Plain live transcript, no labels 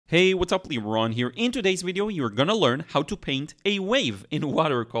Hey, what's up, Liron here. In today's video, you're gonna learn how to paint a wave in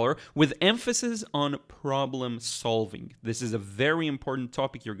watercolor with emphasis on problem solving. This is a very important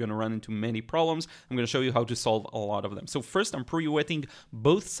topic. You're gonna run into many problems. I'm gonna show you how to solve a lot of them. So first, I'm pre-wetting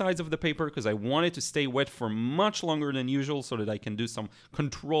both sides of the paper because I want it to stay wet for much longer than usual so that I can do some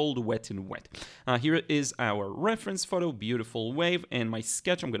controlled wet in wet. Here is our reference photo, beautiful wave, and my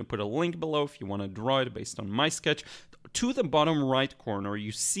sketch. I'm gonna put a link below if you wanna draw it based on my sketch. To the bottom right corner,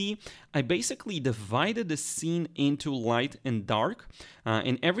 you see I basically divided the scene into light and dark,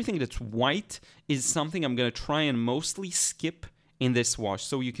 and everything that's white is something I'm going to try and mostly skip in this wash.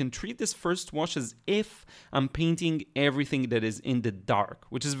 So you can treat this first wash as if I'm painting everything that is in the dark,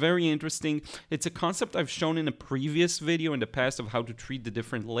 which is very interesting. It's a concept I've shown in a previous video in the past of how to treat the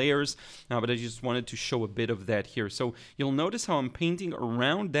different layers, but I just wanted to show a bit of that here. So you'll notice how I'm painting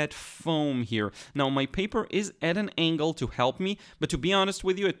around that foam here. Now my paper is at an angle to help me, but to be honest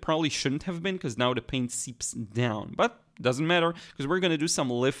with you, it probably shouldn't have been because now the paint seeps down. But doesn't matter because we're going to do some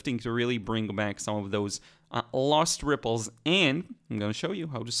lifting to really bring back some of those lost ripples, and I'm going to show you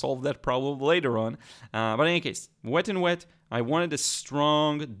how to solve that problem later on. But in any case, wet and wet, I wanted a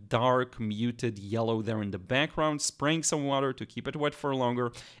strong, dark, muted yellow there in the background, spraying some water to keep it wet for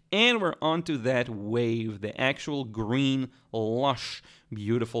longer, and we're onto that wave, the actual green, lush,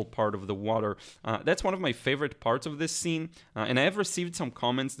 beautiful part of the water. That's one of my favorite parts of this scene, and I have received some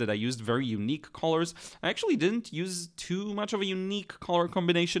comments that I used very unique colors. I actually didn't use too much of a unique color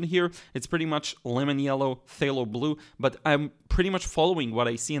combination here. It's pretty much lemon yellow, phthalo blue, but I'm pretty much following what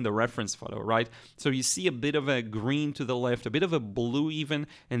I see in the reference photo, right? So you see a bit of a green to the left, a bit of a blue even,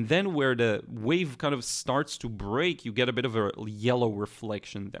 and then where the wave kind of starts to break, you get a bit of a yellow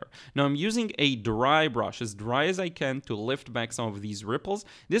reflection there. Now I'm using a dry brush, as dry as I can, to lift back some of these ripples.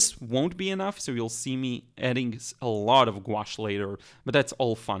 This won't be enough, so you'll see me adding a lot of gouache later, but that's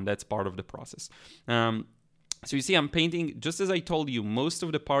all fun, that's part of the process. So you see I'm painting, just as I told you, most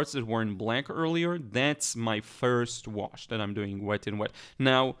of the parts that were in black earlier, that's my first wash that I'm doing wet and wet.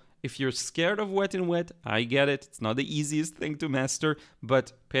 Now, if you're scared of wet and wet, I get it. It's not the easiest thing to master,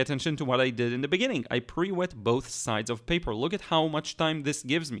 but pay attention to what I did in the beginning. I pre-wet both sides of paper. Look at how much time this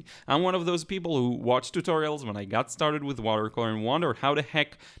gives me. I'm one of those people who watch tutorials when I got started with watercolor and wonder how the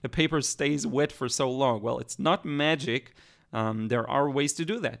heck the paper stays wet for so long. Well, it's not magic. There are ways to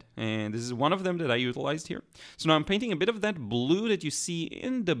do that, and this is one of them that I utilized here. So now I'm painting a bit of that blue that you see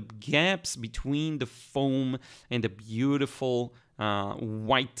in the gaps between the foam and the beautiful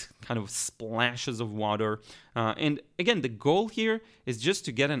white kind of splashes of water. And again, the goal here is just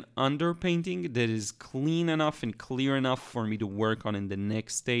to get an underpainting that is clean enough and clear enough for me to work on in the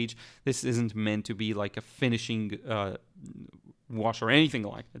next stage. This isn't meant to be like a finishing wash or anything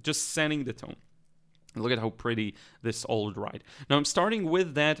like that, just setting the tone. Look at how pretty this all dried. Now I'm starting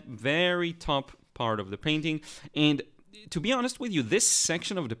with that very top part of the painting, and to be honest with you, this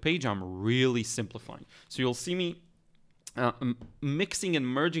section of the page I'm really simplifying. So you'll see me mixing and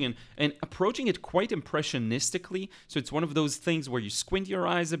merging and approaching it quite impressionistically. So it's one of those things where you squint your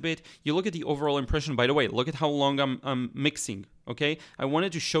eyes a bit, you look at the overall impression. By the way, look at how long I'm mixing, okay? I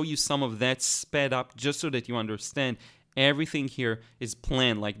wanted to show you some of that sped up just so that you understand everything here is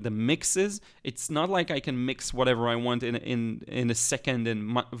planned. Like the mixes, it's not like I can mix whatever I want in a second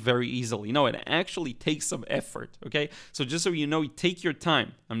and very easily. No, it actually takes some effort, okay? So just so you know, take your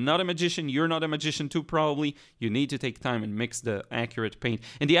time. I'm not a magician, you're not a magician too probably. You need to take time and mix the accurate paint.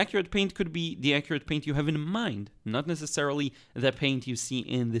 And the accurate paint could be the accurate paint you have in mind, not necessarily the paint you see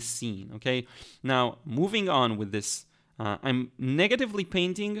in the scene, okay? Now, moving on with this, I'm negatively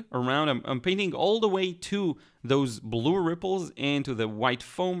painting around, I'm painting all the way to those blue ripples and to the white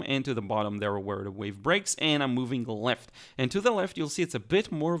foam and to the bottom there where the wave breaks, and I'm moving left. And to the left, you'll see it's a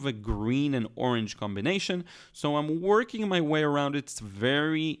bit more of a green and orange combination, so I'm working my way around it. It's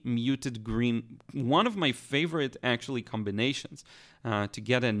very muted green, one of my favorite actually combinations to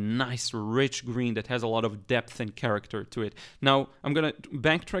get a nice rich green that has a lot of depth and character to it. Now, I'm gonna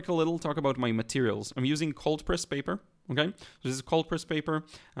backtrack a little, talk about my materials. I'm using cold press paper. Okay, so this is cold press paper.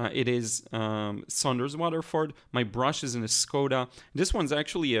 It is Saunders Waterford. My brush is in a Skoda. This one's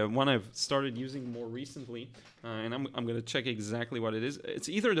actually one I've started using more recently, and I'm going to check exactly what it is. It's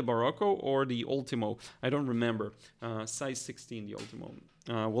either the Barocco or the Ultimo. I don't remember. Size 16, the Ultimo.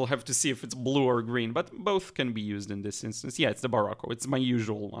 We'll have to see if it's blue or green, but both can be used in this instance. Yeah, it's the Barocco. It's my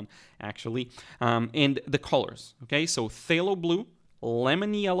usual one, actually. And the colors, okay? So phthalo blue,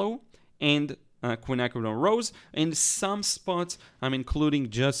 lemon yellow, and quinacridone rose. In some spots, I'm including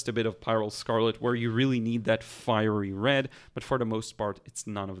just a bit of pyrrole scarlet where you really need that fiery red, but for the most part, it's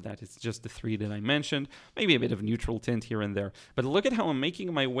none of that. It's just the three that I mentioned, maybe a bit of neutral tint here and there. But look at how I'm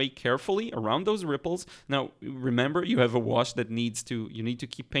making my way carefully around those ripples. Now, remember, you have a wash that you need to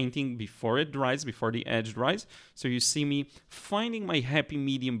keep painting before it dries, before the edge dries. So you see me finding my happy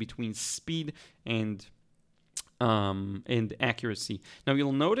medium between speed and accuracy. Now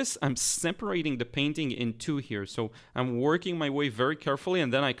you'll notice I'm separating the painting in two here. So I'm working my way very carefully,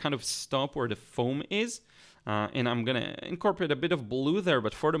 and then I kind of stop where the foam is. And I'm going to incorporate a bit of blue there,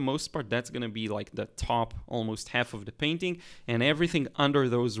 but for the most part, that's going to be like the top, almost half of the painting, and everything under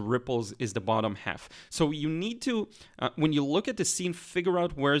those ripples is the bottom half. So you need to, when you look at the scene, figure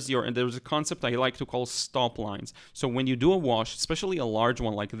out and there's a concept I like to call stop lines. So when you do a wash, especially a large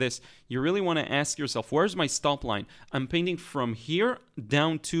one like this, you really want to ask yourself, where's my stop line? I'm painting from here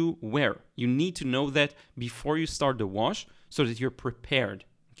down to where? You need to know that before you start the wash so that you're prepared.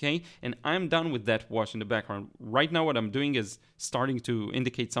 Okay, and I'm done with that wash in the background. Right now what I'm doing is starting to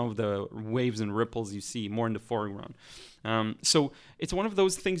indicate some of the waves and ripples you see more in the foreground. So it's one of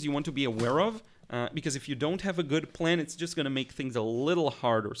those things you want to be aware of, because if you don't have a good plan, it's just going to make things a little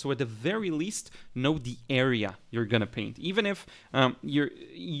harder. So at the very least, know the area you're going to paint. Even if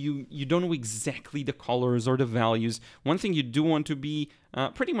you don't know exactly the colors or the values, one thing you do want to be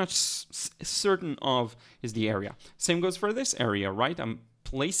pretty much certain of is the area. Same goes for this area, right? I'm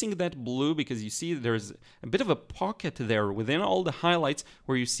placing that blue because you see there's a bit of a pocket there within all the highlights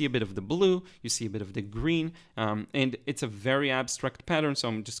where you see a bit of the blue, you see a bit of the green, and it's a very abstract pattern, so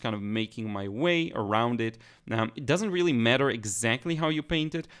I'm just kind of making my way around it. It doesn't really matter exactly how you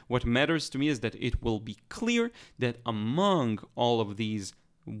paint it. What matters to me is that it will be clear that among all of these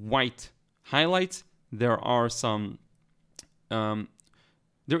white highlights, there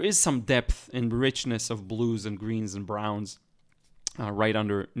is some depth and richness of blues and greens and browns right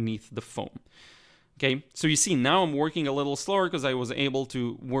underneath the foam. Okay, so you see now I'm working a little slower because I was able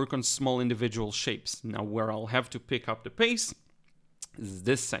to work on small individual shapes. Now where I'll have to pick up the pace is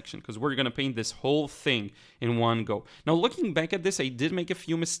this section, because we're going to paint this whole thing in one go. Now looking back at this, I did make a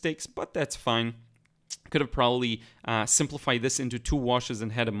few mistakes, but that's fine. Could have probably simplified this into 2 washes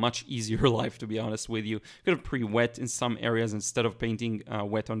and had a much easier life, to be honest with you. Could have pre-wet in some areas instead of painting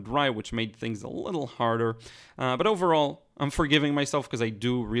wet on dry, which made things a little harder. But overall, I'm forgiving myself because I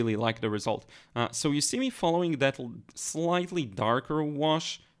do really like the result. So you see me following that slightly darker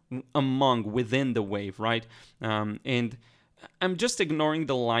wash within the wave, right? And I'm just ignoring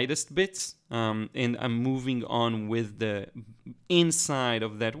the lightest bits, and I'm moving on with the inside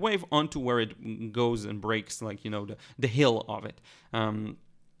of that wave onto where it goes and breaks, like, the hill of it.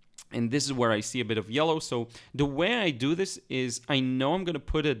 And this is where I see a bit of yellow. So the way I do this is I know I'm going to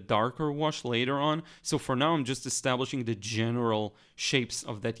put a darker wash later on. So for now, I'm just establishing the general shapes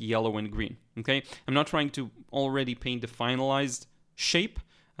of that yellow and green. Okay, I'm not trying to already paint the finalized shape.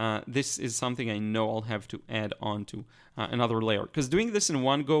 This is something I know I'll have to add on to another layer, because doing this in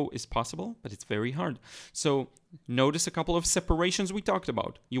one go is possible, but it's very hard. So notice a couple of separations we talked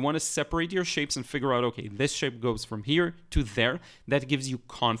about. You want to separate your shapes and figure out, okay, this shape goes from here to there. That gives you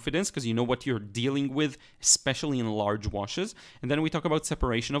confidence because you know what you're dealing with, especially in large washes. And then we talk about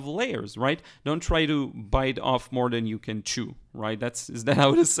separation of layers, right? Don't try to bite off more than you can chew, right? Is that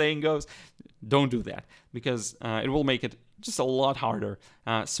how the saying goes? Don't do that, because it will make it just a lot harder.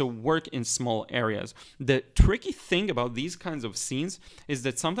 So work in small areas. The tricky thing about these kinds of scenes is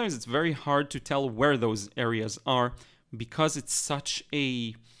that sometimes it's very hard to tell where those areas are, because it's such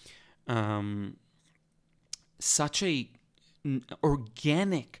a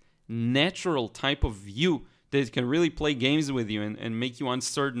organic, natural type of view that it can really play games with you and make you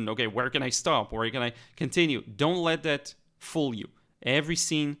uncertain. Okay, where can I stop? Where can I continue? Don't let that fool you. Every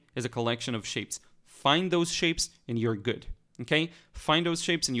scene is a collection of shapes. Find those shapes and you're good, okay? Find those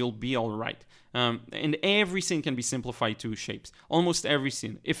shapes and you'll be all right. And every scene can be simplified to shapes. Almost every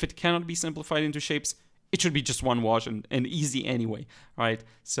scene. If it cannot be simplified into shapes, it should be just one wash and easy anyway, right?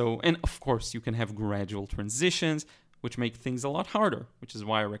 So, and of course, you can have gradual transitions, which make things a lot harder, which is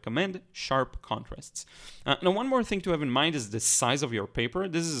why I recommend sharp contrasts. Now, one more thing to have in mind is the size of your paper.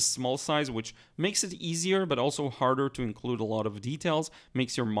 This is a small size, which makes it easier, but also harder to include a lot of details,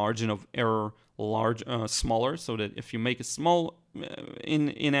 makes your margin of error smaller, so that if you make a small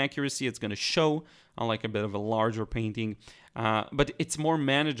inaccuracy, it's going to show, unlike a bit of a larger painting. But it's more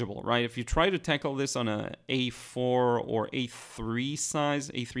manageable, right? If you try to tackle this on a A4 or A3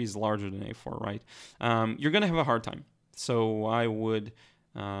 size, A3 is larger than A4, right? You're going to have a hard time. So I would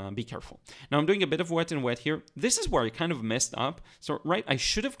be careful. Now I'm doing a bit of wet and wet here. This is where I kind of messed up. So, right, I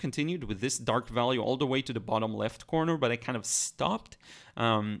should have continued with this dark value all the way to the bottom left corner, but I kind of stopped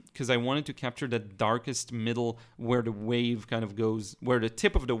because I wanted to capture the darkest middle where the wave kind of goes, where the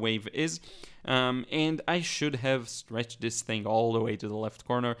tip of the wave is. And I should have stretched this thing all the way to the left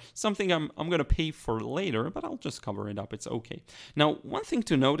corner, something I'm going to pay for later, but I'll just cover it up. It's okay. Now, one thing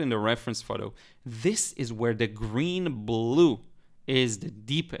to note in the reference photo, this is where the green-blue is the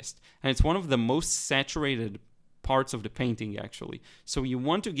deepest, and it's one of the most saturated parts of the painting, actually. So you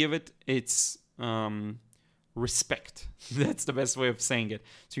want to give it its respect. That's the best way of saying it.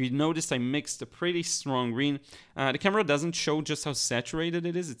 So you notice I mixed a pretty strong green. The camera doesn't show just how saturated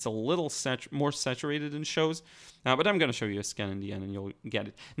it is. It's a little more saturated than shows, but I'm going to show you a scan in the end and you'll get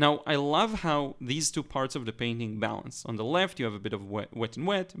it. Now, I love how these two parts of the painting balance. On the left, you have a bit of wet and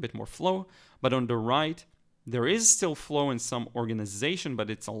wet, a bit more flow, but on the right, there is still flow and some organization, but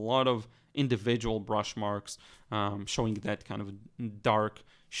it's a lot of individual brush marks showing that kind of dark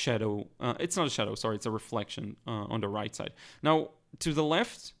shadow. It's not a shadow, sorry, it's a reflection on the right side. Now, to the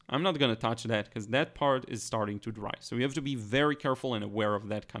left, I'm not going to touch that because that part is starting to dry. So you have to be very careful and aware of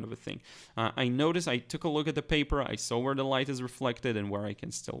that kind of a thing. I noticed, I took a look at the paper, I saw where the light is reflected and where I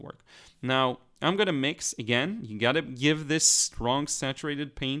can still work. Now, I'm going to mix, again, you got to give this strong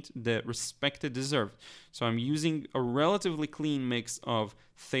saturated paint the respect it deserves. So I'm using a relatively clean mix of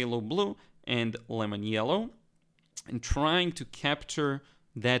phthalo blue and lemon yellow and trying to capture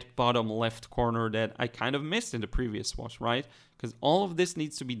that bottom left corner that I kind of missed in the previous wash, right? Because all of this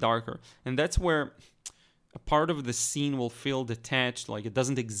needs to be darker. And that's where a part of the scene will feel detached, like it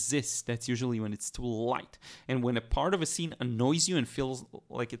doesn't exist. That's usually when it's too light. And when a part of a scene annoys you and feels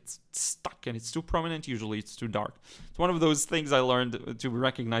like it's stuck and it's too prominent, usually it's too dark. It's one of those things I learned to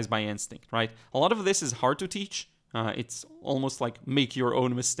recognize by instinct, right? A lot of this is hard to teach. It's almost like make your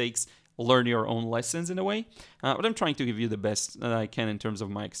own mistakes, learn your own lessons in a way, but I'm trying to give you the best that I can in terms of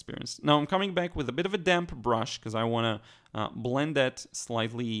my experience. Now I'm coming back with a bit of a damp brush because I want to blend that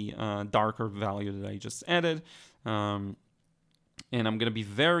slightly darker value that I just added, and I'm going to be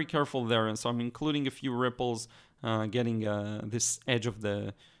very careful there, and so I'm including a few ripples, getting this edge of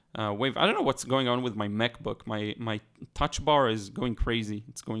the wave. I don't know what's going on with my MacBook. My touch bar is going crazy.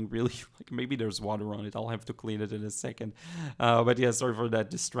 It's going really, like maybe there's water on it. I'll have to clean it in a second. But yeah, sorry for that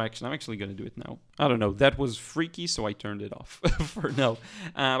distraction. I'm actually going to do it now. I don't know. That was freaky, so I turned it off for now.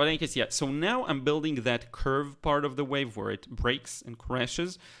 But in any case, yeah. So now I'm building that curve part of the wave where it breaks and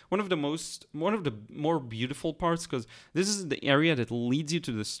crashes. One of the more beautiful parts, because this is the area that leads you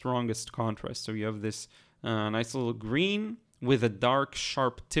to the strongest contrast. So you have this nice little green with a dark,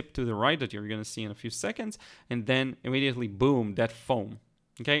 sharp tip to the right that you're going to see in a few seconds, and then immediately, boom, that foam,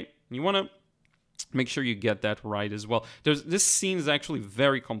 okay? You want to make sure you get that right as well. This scene is actually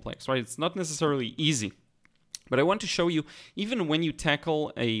very complex, right? It's not necessarily easy, but I want to show you, even when you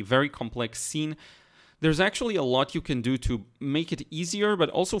tackle a very complex scene, there's actually a lot you can do to make it easier,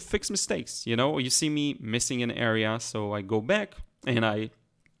 but also fix mistakes, you know? You see me missing an area, so I go back, and I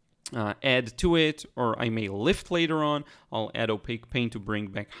add to it, or I may lift later on. I'll add opaque paint to bring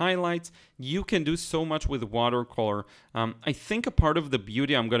back highlights. You can do so much with watercolor. I think a part of the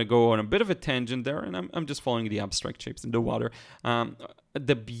beauty, I'm going to go on a bit of a tangent there, and I'm just following the abstract shapes in the water.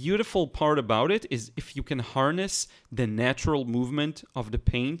 The beautiful part about it is if you can harness the natural movement of the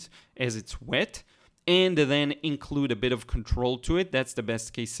paint as it's wet, and then include a bit of control to it, that's the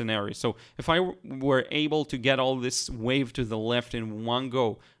best case scenario. So if I were able to get all this wave to the left in one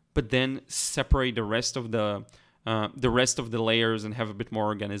go, but then separate the rest of the layers and have a bit more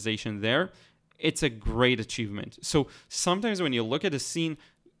organization there, it's a great achievement. So sometimes when you look at a scene,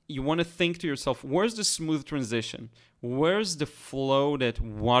 you want to think to yourself, where's the smooth transition? Where's the flow that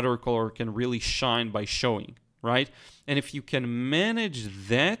watercolor can really shine by showing, right? And if you can manage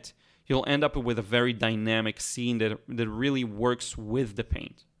that, you'll end up with a very dynamic scene that really works with the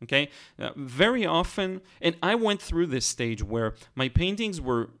paint, okay? Very often, and I went through this stage where my paintings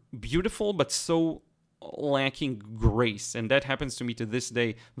were beautiful, but so lacking grace, and that happens to me to this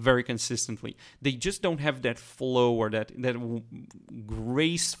day very consistently. They just don't have that flow or that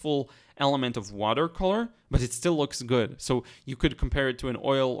graceful element of watercolor, but it still looks good. So you could compare it to an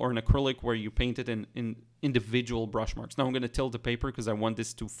oil or an acrylic where you paint it in individual brush marks. Now I'm going to tilt the paper because I want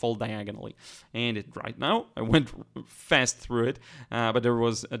this to fall diagonally, and it dried. Now I went fast through it, but there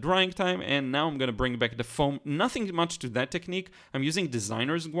was a drying time, and now I'm going to bring back the foam. Nothing much to that technique. I'm using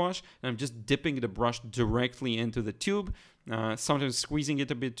designer's gouache, and I'm just dipping the brush directly into the tube, sometimes squeezing it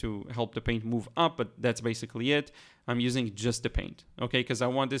a bit to help the paint move up, but that's basically it. I'm using just the paint, okay, because I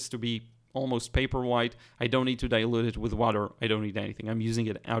want this to be almost paper white. I don't need to dilute it with water. I don't need anything. I'm using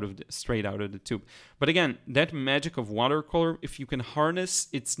it straight out of the tube. But again, that magic of watercolor, if you can harness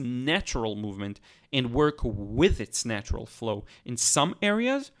its natural movement and work with its natural flow, in some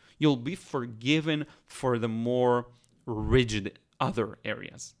areas, you'll be forgiven for the more rigid other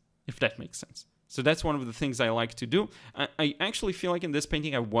areas, if that makes sense. So that's one of the things I like to do. I actually feel like in this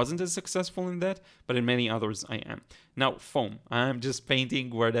painting I wasn't as successful in that, but in many others I am. Now, foam. I'm just painting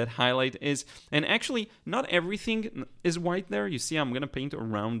where that highlight is. And actually, not everything is white there. You see, I'm going to paint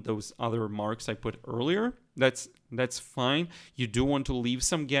around those other marks I put earlier. That's fine. You do want to leave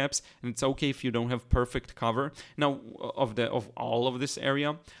some gaps, and it's okay if you don't have perfect cover now of all of this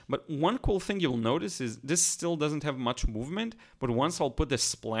area. But one cool thing you'll notice is this still doesn't have much movement, but once I'll put the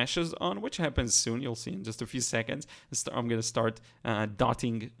splashes on, which happens soon, you'll see in just a few seconds, I'm going to start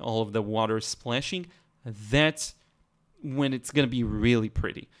dotting all of the water splashing. That's when it's going to be really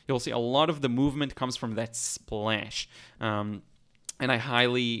pretty. You'll see a lot of the movement comes from that splash. And I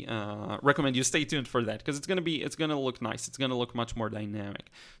highly recommend you stay tuned for that, because it's gonna look nice. It's gonna look much more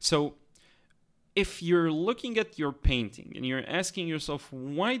dynamic. So if you're looking at your painting and you're asking yourself,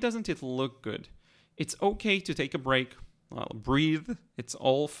 why doesn't it look good? It's okay to take a break, breathe, it's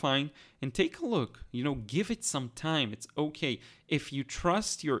all fine, and take a look. Give it some time. It's okay. If you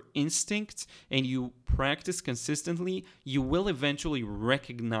trust your instincts and you practice consistently, you will eventually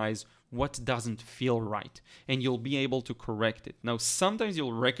recognize what doesn't feel right, and you'll be able to correct it. Now, sometimes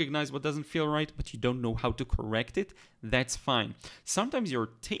you'll recognize what doesn't feel right, but you don't know how to correct it. That's fine. Sometimes your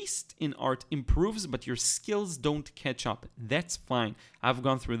taste in art improves, but your skills don't catch up. That's fine. I've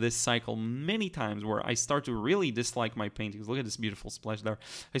gone through this cycle many times where I start to really dislike my paintings. Look at this beautiful splash there.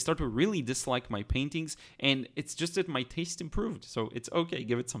 I start to really dislike my paintings, and it's just that my taste improved. So it's okay.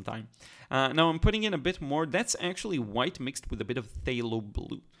 Give it some time. Now I'm putting in a bit more. That's actually white mixed with a bit of phthalo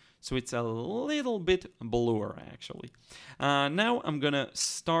blue. So it's a little bit bluer, actually. Now I'm going to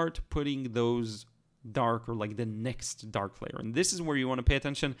start putting those darker, like the next dark layer. And this is where you want to pay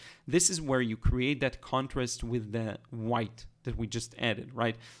attention. This is where you create that contrast with the white that we just added,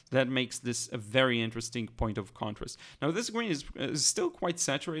 right? That makes this a very interesting point of contrast. Now, this green is still quite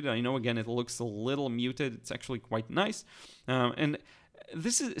saturated. I know, again, it looks a little muted. It's actually quite nice. And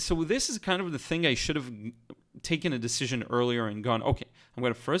this is kind of the thing I should have taken a decision earlier and gone, okay, I'm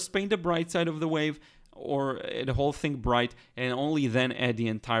going to first paint the bright side of the wave, or the whole thing bright, and only then add the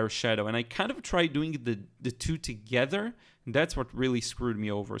entire shadow. And I kind of tried doing the two together. And that's what really screwed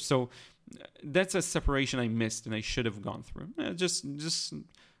me over. So that's a separation I missed and I should have gone through. Just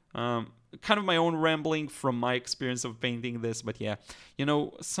kind of my own rambling from my experience of painting this. But yeah,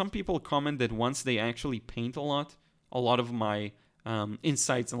 some people comment that once they actually paint a lot of my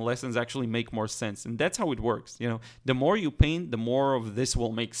insights and lessons actually make more sense, and that's how it works. The more you paint, the more of this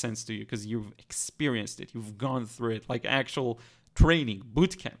will make sense to you, because you've experienced it, you've gone through it, like actual training,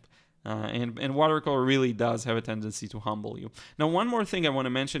 boot camp. And watercolor really does have a tendency to humble you. Now, one more thing I want to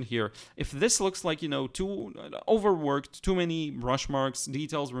mention here: if this looks like too overworked, too many brush marks,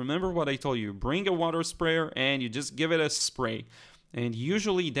 details, remember what I told you. Bring a water sprayer and you just give it a spray, and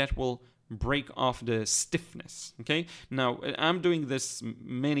usually that will break off the stiffness. Okay, now I'm doing this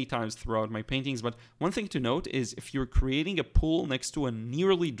many times throughout my paintings, but one thing to note is if you're creating a pool next to a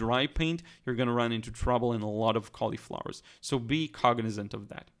nearly dry paint, you're going to run into trouble in a lot of cauliflowers, so be cognizant of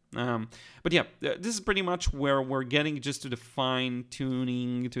that. But yeah, this is pretty much where we're getting just to the fine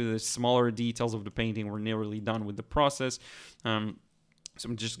tuning, to the smaller details of the painting. We're nearly done with the process, so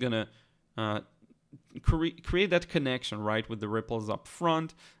I'm just gonna create that connection, right, with the ripples up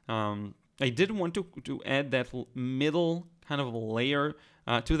front. I did want to add that middle kind of layer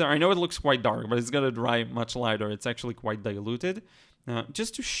to there. I know it looks quite dark, but it's going to dry much lighter. It's actually quite diluted.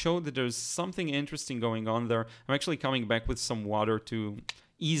 Just to show that there's something interesting going on there, I'm actually coming back with some water to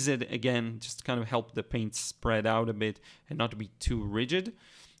ease it again, just to kind of help the paint spread out a bit and not to be too rigid.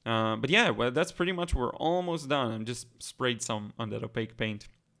 But yeah, well, that's pretty much, we're almost done. I'm just sprayed some on that opaque paint.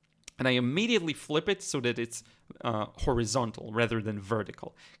 And I immediately flip it so that it's horizontal rather than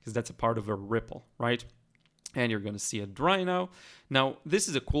vertical, because that's a part of a ripple, right? And you're going to see it dry now. Now, this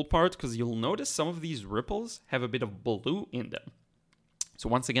is a cool part, because you'll notice some of these ripples have a bit of blue in them. So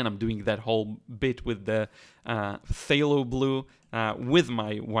once again, I'm doing that whole bit with the phthalo blue with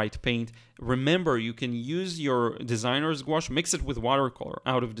my white paint. Remember, you can use your designer's gouache, mix it with watercolor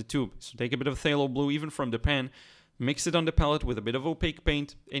out of the tube. So take a bit of phthalo blue, even from the pan, mix it on the palette with a bit of opaque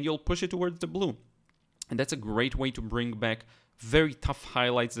paint, and you'll push it towards the blue. And that's a great way to bring back very tough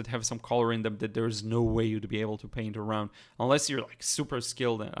highlights that have some color in them that there's no way you'd be able to paint around unless you're like super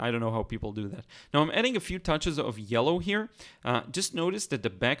skilled. And I don't know how people do that. Now I'm adding a few touches of yellow here. Just notice that the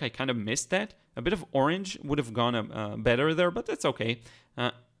back, I kind of missed that. A bit of orange would have gone better there, but that's okay.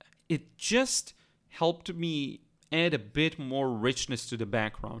 It just helped me add a bit more richness to the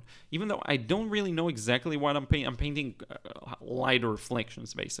background, even though I don't really know exactly what I'm painting. I'm painting light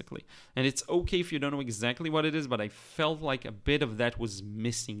reflections, basically. And it's okay if you don't know exactly what it is, but I felt like a bit of that was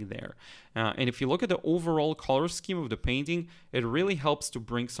missing there. And if you look at the overall color scheme of the painting, it really helps to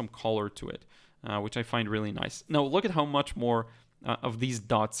bring some color to it, which I find really nice. Now, look at how much more of these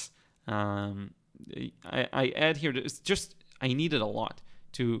dots I add here. It's just, I needed a lot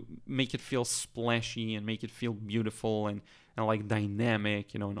to make it feel splashy and make it feel beautiful and like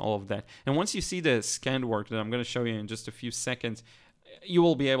dynamic, and all of that. And once you see the scanned work that I'm going to show you in just a few seconds, you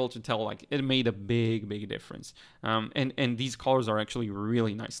will be able to tell like it made a big difference. And these colors are actually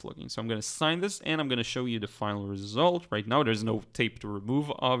really nice looking. So I'm going to sign this and I'm going to show you the final result. Right now there's no tape to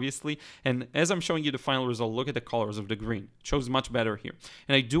remove, obviously. And as I'm showing you the final result, look at the colors of the green. It shows much better here.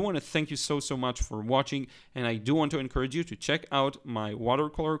 And I do want to thank you so much for watching. And I do want to encourage you to check out my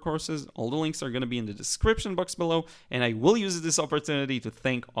watercolor courses. All the links are going to be in the description box below. And I will use this opportunity to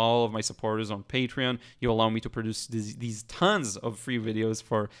thank all of my supporters on Patreon. You allow me to produce these tons of free videos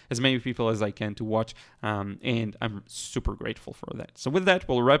for as many people as I can to watch, and I'm super grateful for that. So with that,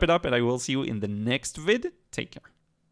 we'll wrap it up, and I will see you in the next vid. Take care.